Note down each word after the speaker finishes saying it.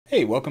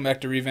Hey, welcome back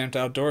to Revamped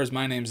Outdoors.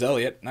 My name's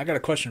Elliot, and I got a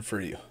question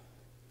for you.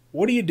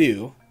 What do you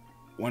do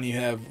when you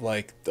have,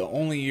 like, the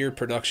only year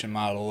production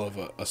model of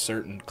a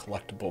certain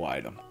collectible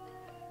item?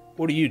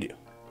 What do? You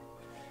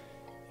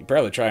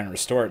probably try and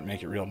restore it and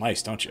make it real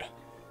nice, don't you?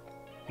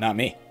 Not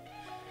me.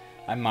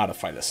 I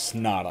modify the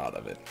snot out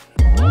of it.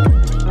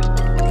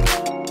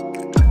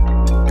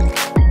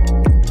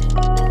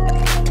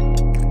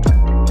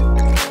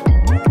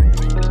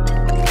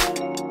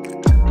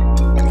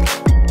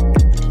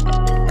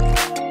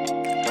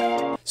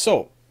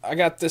 So, I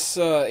got this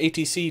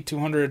ATC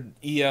 200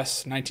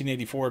 ES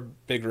 1984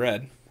 Big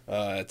Red.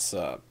 It's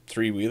a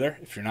three-wheeler.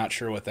 If you're not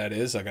sure what that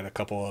is, I got a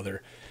couple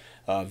other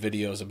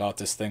videos about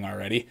this thing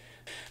already.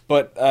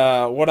 But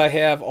what I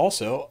have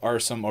also are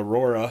some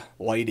Aurora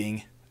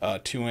lighting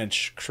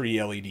 2-inch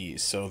Cree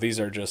LEDs. So these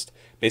are just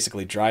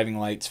basically driving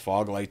lights,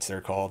 fog lights they're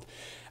called.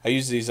 I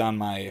use these on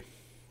my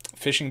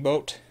fishing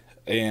boat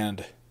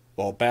and,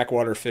 well,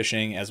 backwater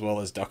fishing as well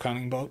as duck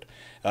hunting boat.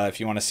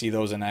 If you want to see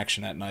those in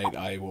action at night,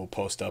 I will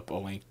post up a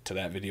link to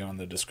that video in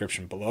the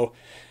description below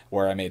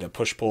where I made a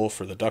push-pull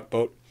for the duck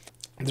boat.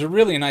 They're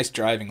really nice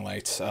driving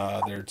lights.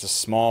 They're just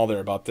small.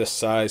 They're about this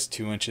size,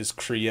 2 inches,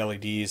 Cree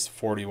LEDs,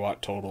 40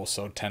 watt total,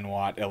 so 10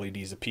 watt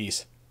LEDs a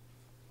piece.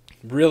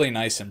 Really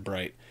nice and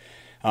bright.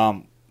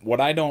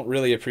 What I don't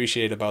really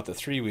appreciate about the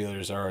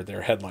three-wheelers are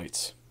their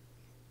headlights.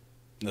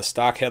 The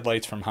stock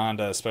headlights from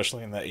Honda,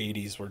 especially in the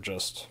 80s, were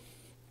just,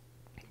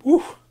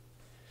 whew,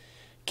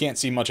 can't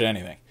see much of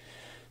anything.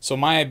 So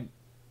my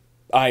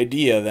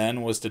idea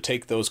then was to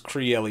take those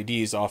Cree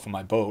LEDs off of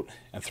my boat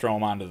and throw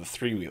them onto the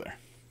three-wheeler.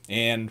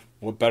 And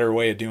what better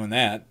way of doing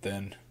that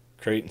than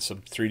creating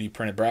some 3D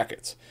printed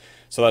brackets?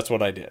 So that's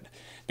what I did.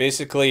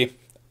 Basically,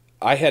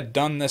 I had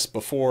done this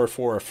before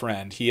for a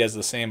friend. He has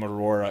the same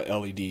Aurora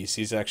LEDs.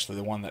 He's actually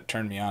the one that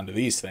turned me on to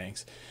these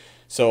things.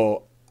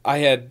 So I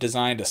had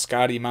designed a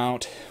Scotty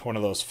mount, one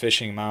of those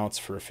fishing mounts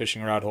for a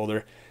fishing rod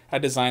holder. I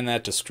designed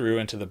that to screw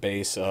into the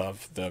base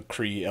of the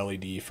Cree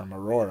LED from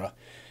Aurora.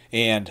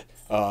 And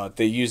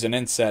they use an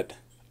inset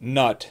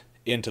nut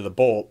into the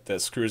bolt that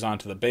screws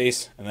onto the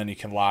base, and then you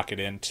can lock it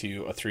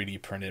into a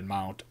 3D printed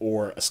mount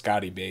or a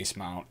Scotty base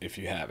mount if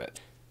you have it.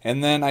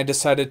 And then I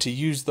decided to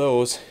use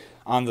those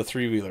on the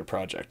three-wheeler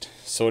project.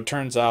 So it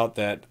turns out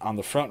that on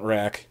the front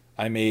rack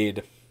I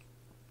made,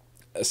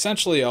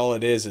 essentially all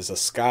it is a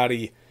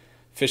Scotty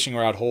fishing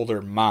rod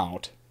holder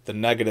mount. The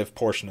negative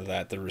portion of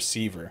that, the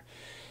receiver,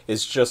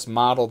 is just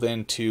modeled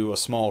into a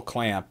small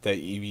clamp that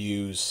you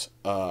use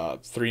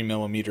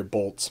 3mm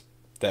bolts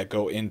that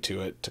go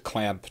into it to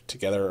clamp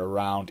together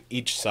around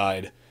each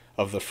side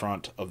of the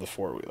front of the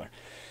four-wheeler.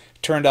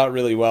 Turned out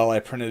really well. I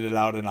printed it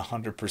out in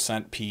 100%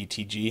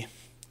 PETG.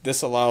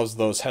 This allows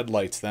those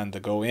headlights then to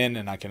go in,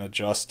 and I can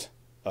adjust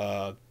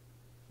not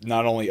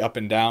only up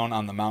and down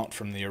on the mount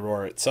from the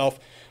Aurora itself,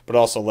 but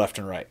also left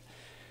and right.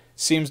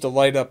 Seems to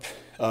light up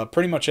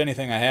pretty much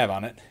anything I have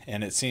on it,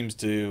 and it seems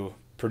to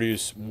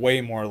produce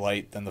way more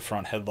light than the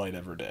front headlight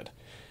ever did.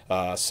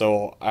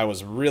 So I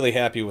was really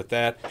happy with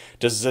that.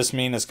 Does this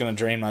mean it's going to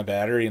drain my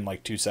battery in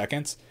like 2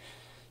 seconds?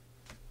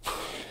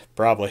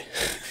 Probably.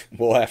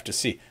 We'll have to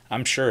see.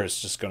 I'm sure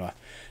it's just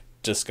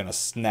gonna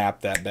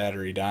snap that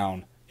battery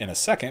down in a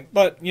second,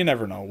 but you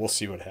never know. We'll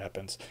see what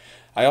happens.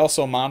 I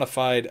also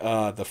modified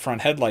the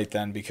front headlight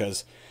then,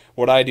 because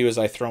what I do is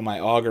I throw my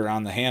auger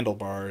on the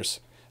handlebars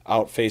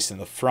out facing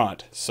the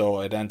front,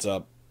 so it ends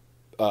up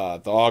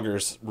the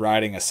auger's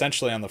riding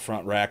essentially on the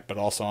front rack but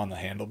also on the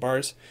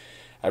handlebars.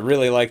 I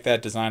really like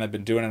that design. I've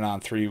been doing it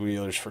on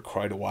three-wheelers for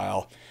quite a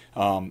while.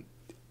 I'm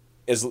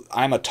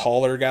a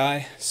taller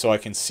guy, so I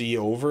can see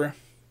over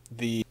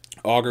the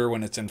auger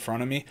when it's in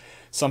front of me.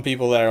 Some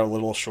people that are a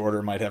little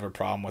shorter might have a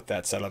problem with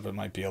that setup. It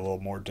might be a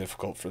little more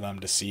difficult for them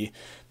to see,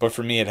 but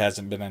for me it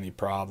hasn't been any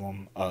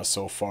problem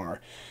so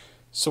far.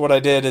 So what I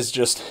did is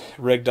just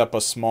rigged up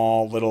a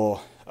small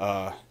little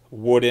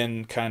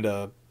wooden kind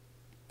of,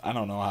 I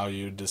don't know how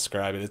you would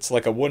describe it. It's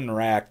like a wooden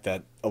rack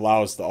that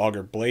allows the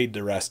auger blade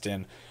to rest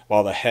in,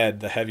 while the head,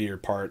 the heavier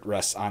part,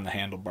 rests on the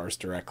handlebars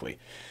directly.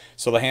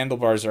 So the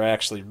handlebars are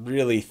actually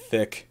really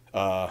thick,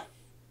 kind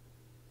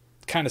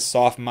of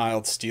soft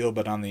mild steel,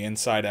 but on the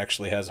inside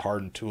actually has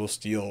hardened tool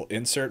steel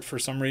insert for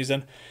some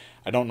reason.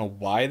 I don't know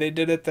why they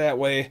did it that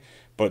way,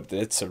 but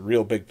it's a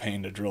real big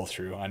pain to drill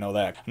through. I know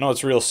that. I know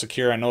it's real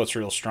secure. I know it's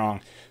real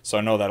strong. So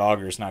I know that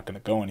auger is not going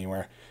to go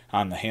anywhere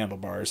on the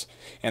handlebars.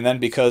 And then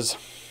because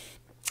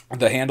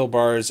the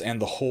handlebars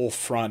and the whole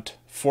front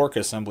fork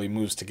assembly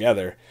moves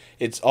together,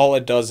 all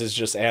it does is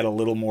just add a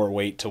little more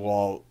weight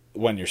to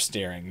when you're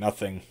steering.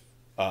 Nothing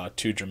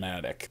too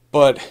dramatic.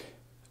 But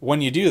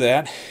when you do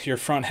that, your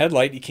front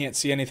headlight, you can't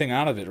see anything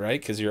out of it,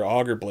 right? Because your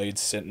auger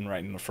blade's sitting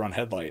right in the front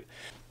headlight.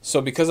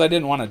 So because I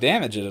didn't want to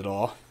damage it at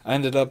all, I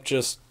ended up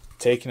just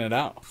taking it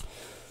out.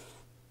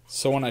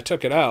 So when I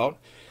took it out,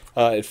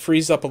 it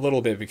frees up a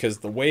little bit, because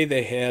the way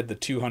they had the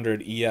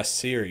 200 ES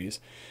series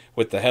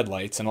with the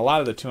headlights, and a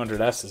lot of the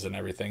 200Ss and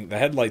everything, the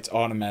headlight's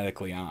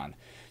automatically on.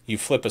 You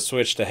flip a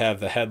switch to have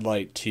the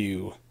headlight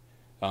to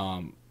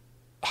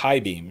high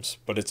beams,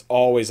 but it's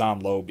always on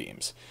low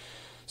beams.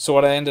 So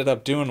what I ended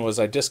up doing was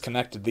I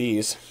disconnected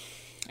these,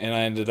 and I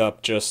ended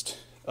up just,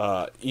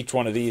 each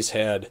one of these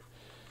had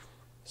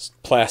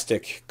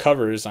plastic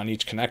covers on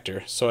each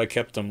connector, so I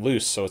kept them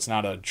loose so it's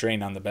not a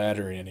drain on the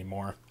battery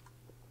anymore.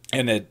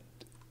 And it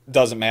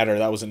doesn't matter,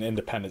 that was an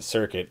independent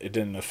circuit, it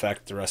didn't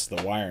affect the rest of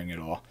the wiring at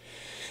all.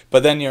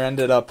 But then you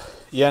end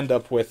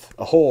up with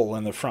a hole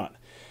in the front.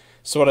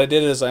 So what I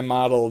did is I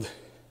modeled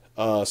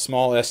a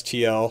small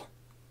STL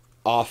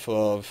off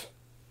of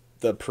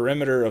the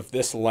perimeter of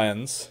this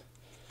lens,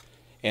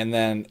 and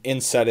then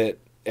inset it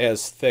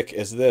as thick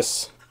as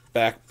this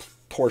back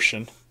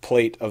portion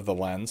plate of the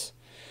lens,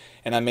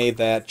 and I made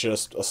that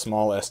just a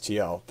small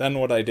STL. Then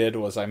what I did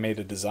was I made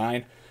a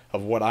design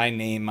of what I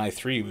name my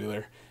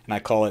three-wheeler, and I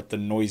call it the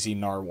Noisy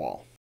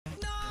Narwhal.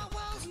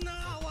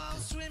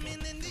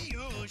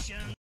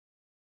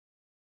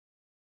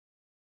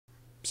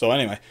 So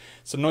anyway,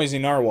 it's a Noisy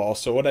Narwhal.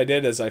 So what I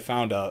did is I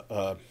found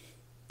the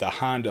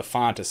Honda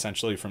font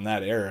essentially from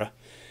that era,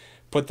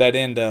 put that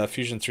into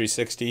Fusion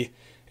 360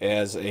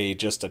 as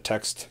just a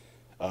text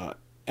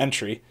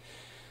entry.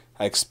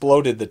 I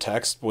exploded the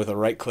text with a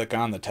right click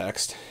on the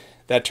text.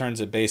 That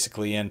turns it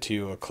basically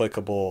into a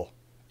clickable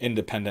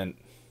independent,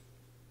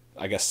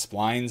 I guess,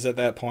 splines at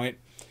that point.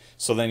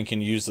 So then you can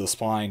use the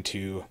spline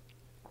to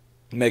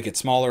make it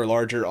smaller,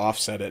 larger,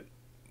 offset it,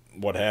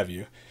 what have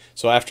you.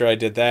 So after I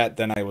did that,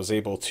 then I was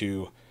able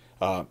to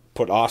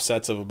put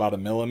offsets of about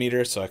 1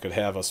 millimeter so I could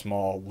have a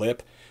small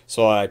lip.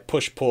 So I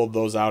push-pulled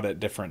those out at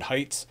different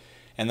heights,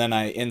 and then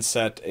I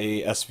inset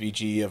a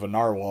SVG of a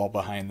narwhal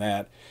behind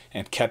that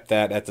and kept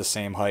that at the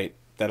same height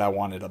that I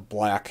wanted a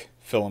black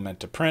filament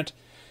to print.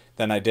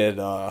 Then I did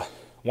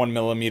 1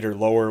 millimeter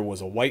lower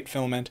was a white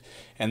filament,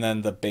 and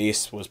then the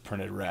base was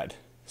printed red.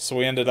 So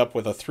we ended up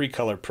with a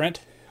 3-color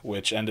print,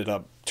 which ended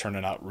up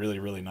turning out really,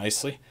 really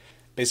nicely.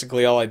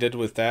 Basically all I did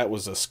with that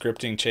was a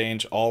scripting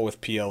change, all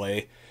with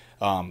PLA.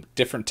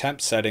 Different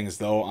temp settings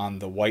though on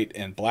the white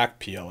and black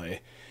PLA,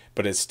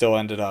 but it still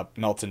ended up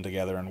melting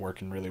together and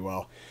working really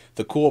well.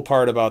 The cool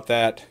part about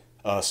that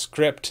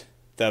script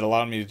that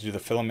allowed me to do the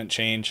filament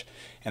change,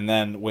 and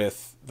then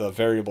with the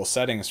variable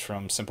settings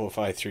from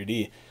Simplify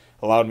 3D,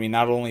 allowed me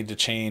not only to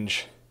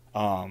change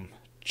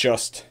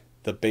just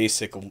the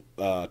basic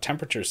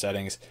temperature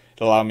settings,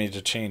 it allowed me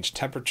to change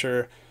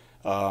temperature,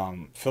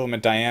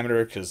 filament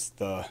diameter, because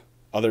the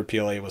other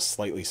PLA was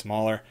slightly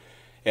smaller,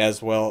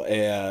 as well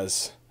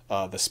as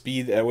the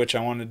speed at which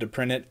I wanted to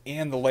print it,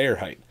 and the layer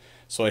height.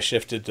 So I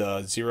shifted to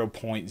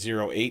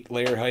 0.08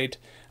 layer height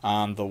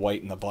on the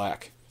white and the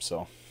black.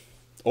 So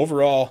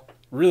overall,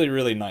 really,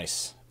 really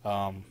nice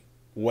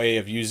way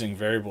of using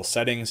variable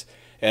settings,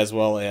 as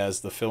well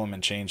as the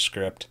filament change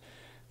script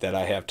that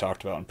I have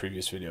talked about in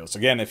previous videos.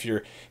 Again, if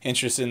you're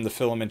interested in the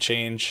filament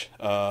change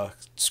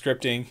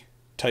scripting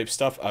type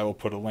stuff, I will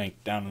put a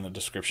link down in the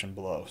description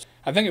below.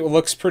 I think it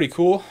looks pretty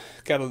cool.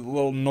 Got a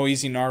little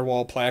Noisy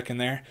Narwhal plaque in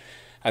there.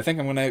 I think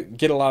I'm going to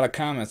get a lot of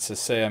comments to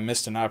say I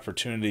missed an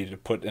opportunity to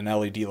put an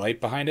LED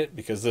light behind it,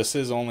 because this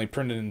is only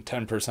printed in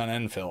 10%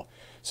 infill,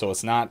 so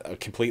it's not a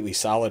completely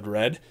solid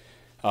red.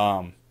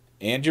 And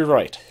you're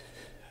right,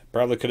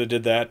 probably could have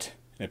did that,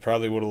 and it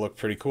probably would have looked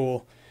pretty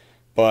cool,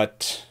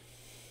 but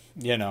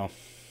you know,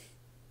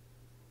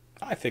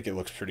 I think it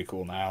looks pretty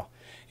cool now,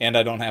 and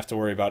I don't have to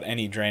worry about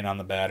any drain on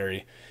the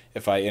battery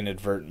if I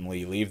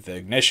inadvertently leave the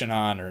ignition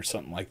on or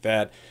something like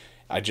that.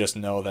 I just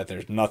know that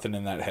there's nothing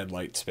in that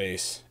headlight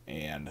space,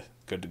 and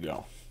good to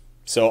go.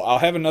 So I'll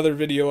have another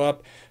video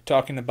up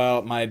talking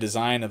about my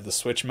design of the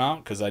switch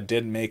mount, because I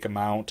did make a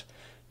mount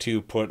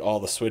to put all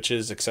the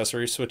switches,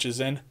 accessory switches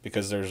in,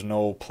 because there's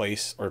no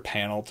place or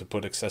panel to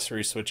put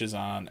accessory switches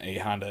on a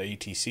Honda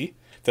ATC.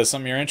 If that's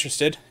something you're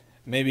interested,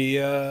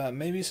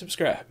 maybe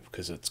subscribe,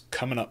 because it's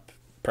coming up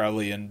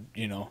probably in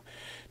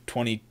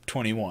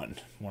 2021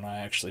 when I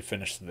actually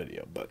finish the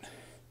video. But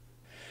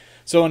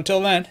so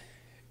until then,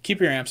 keep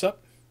your amps up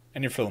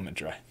and your filament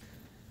dry.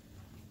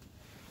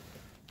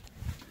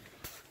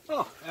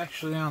 Oh,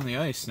 actually on the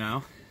ice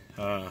now.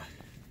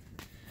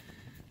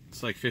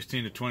 It's like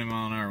 15 to 20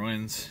 mile an hour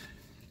winds.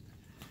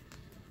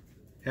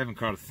 Haven't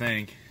caught a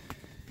thing.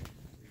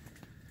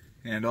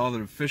 And all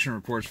the fishing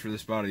reports for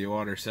this body of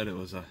water said it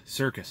was a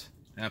circus.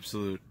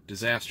 Absolute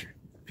disaster.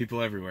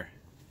 People everywhere.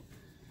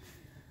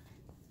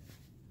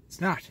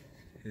 It's not.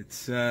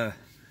 It's, I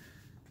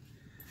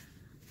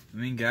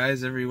mean,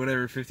 guys, every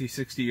whatever 50,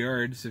 60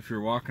 yards, if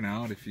you're walking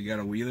out, if you got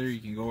a wheeler, you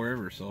can go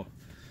wherever. So,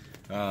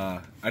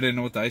 I didn't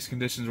know what the ice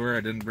conditions were.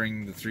 I didn't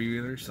bring the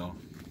 3-wheeler, so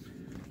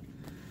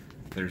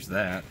there's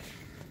that.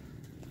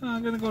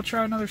 I'm gonna go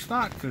try another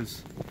spot,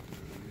 because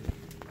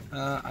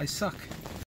I suck.